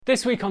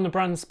This week on the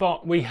Brand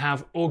Spot, we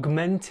have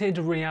augmented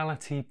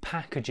reality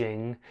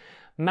packaging,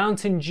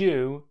 Mountain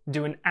Dew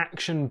do an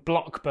action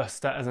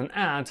blockbuster as an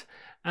ad,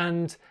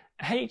 and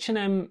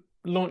H&M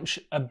launch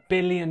 $1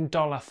 billion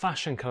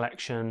fashion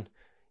collection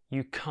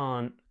you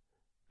can't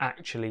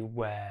actually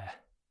wear.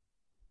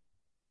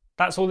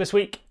 That's all this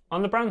week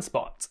on the Brand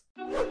Spot.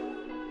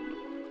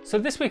 So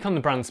this week on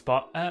the Brand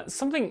Spot,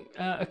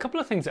 a couple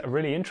of things that are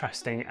really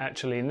interesting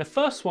actually. And the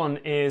first one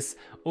is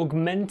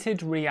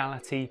augmented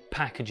reality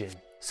packaging.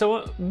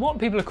 So what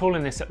people are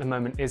calling this at the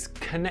moment is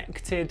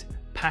connected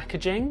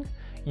packaging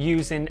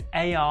using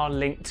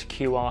AR-linked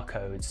QR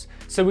codes.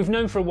 So we've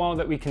known for a while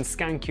that we can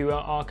scan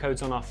QR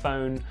codes on our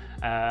phone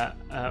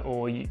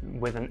or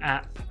with an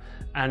app,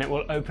 and it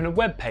will open a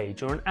web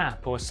page or an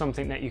app or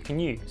something that you can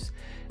use.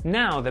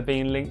 Now they're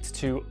being linked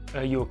to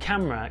your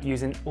camera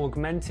using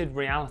augmented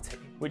reality,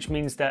 which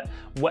means that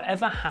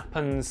whatever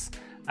happens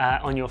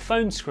on your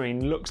phone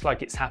screen looks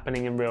like it's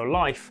happening in real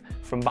life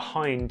from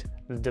behind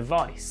the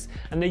device.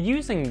 And they're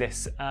using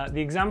this,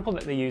 the example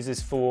that they use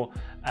is for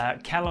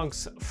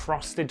Kellogg's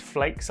Frosted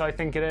Flakes, I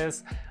think it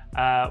is,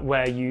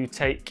 where you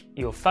take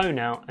your phone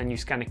out and you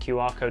scan a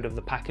QR code of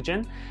the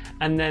packaging,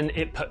 and then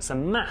it puts a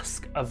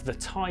mask of the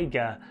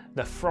tiger,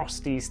 the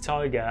Frosties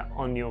tiger,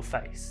 on your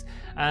face.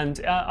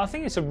 And I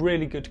think it's a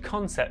really good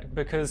concept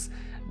because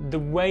the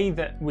way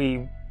that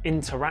we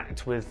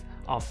interact with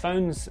our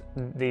phones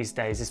these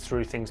days is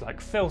through things like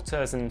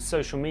filters and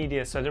social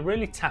media, so they're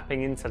really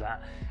tapping into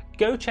that.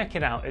 Go check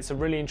it out, it's a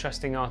really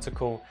interesting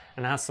article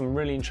and has some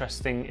really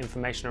interesting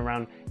information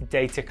around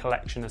data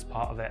collection as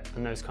part of it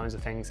and those kinds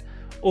of things.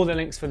 All the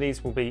links for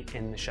these will be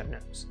in the show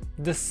notes.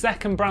 The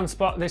second brand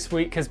spot this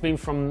week has been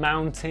from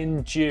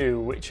Mountain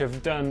Dew, which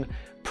have done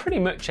pretty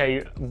much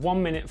a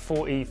 1 minute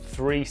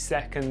 43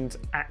 second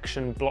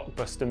action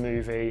blockbuster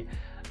movie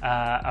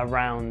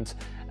around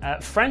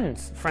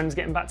friends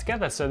getting back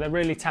together. So they're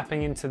really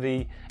tapping into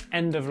the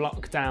end of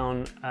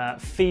lockdown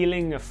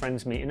feeling of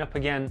friends meeting up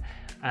again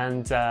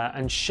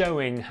and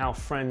showing how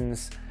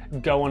friends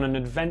go on an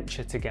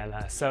adventure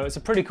together. So it's a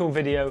pretty cool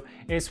video.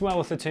 It's well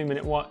worth a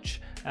 2-minute watch.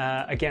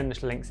 Again,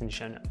 there's links in the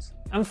show notes.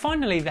 And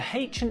finally, the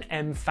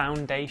H&M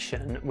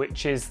Foundation,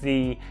 which is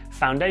the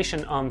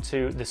foundation arm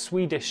to the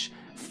Swedish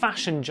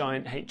fashion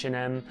giant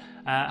H&M,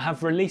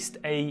 have released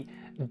a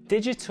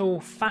digital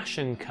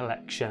fashion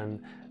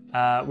collection,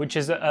 which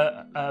is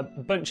a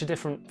bunch of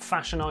different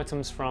fashion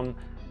items from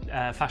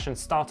fashion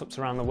startups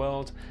around the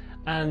world.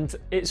 And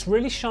it's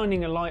really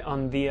shining a light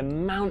on the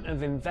amount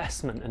of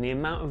investment and the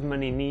amount of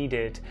money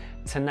needed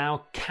to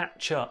now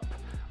catch up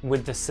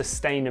with the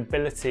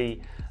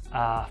sustainability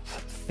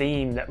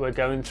theme that we're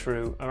going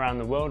through around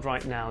the world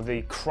right now,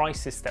 the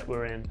crisis that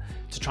we're in,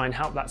 to try and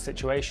help that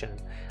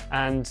situation.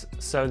 And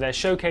so they're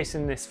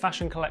showcasing this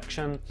fashion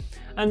collection,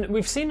 and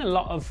we've seen a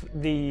lot of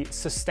the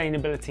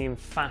sustainability in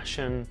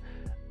fashion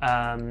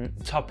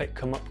topic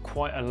come up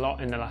quite a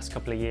lot in the last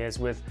couple of years,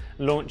 with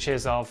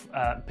launches of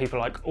people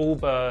like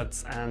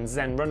Allbirds and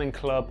Zen Running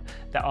Club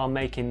that are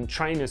making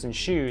trainers and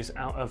shoes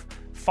out of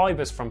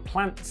fibers from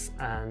plants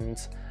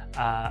and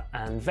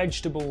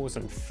vegetables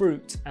and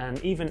fruit and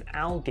even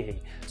algae.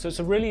 So it's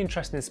a really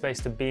interesting space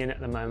to be in at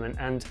the moment,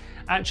 and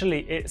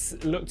actually it's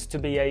looked to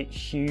be a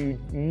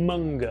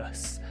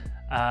humongous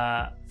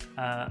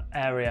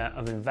area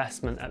of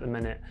investment at the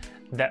minute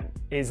that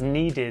is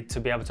needed to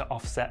be able to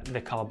offset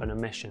the carbon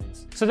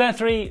emissions. So there are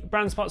 3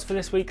 brand spots for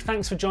this week.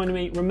 Thanks for joining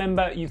me.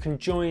 Remember, you can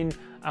join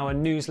our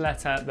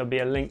newsletter. There'll be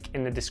a link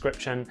in the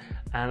description,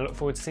 and I look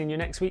forward to seeing you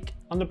next week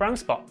on the Brand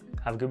Spot.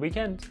 Have a good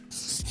weekend.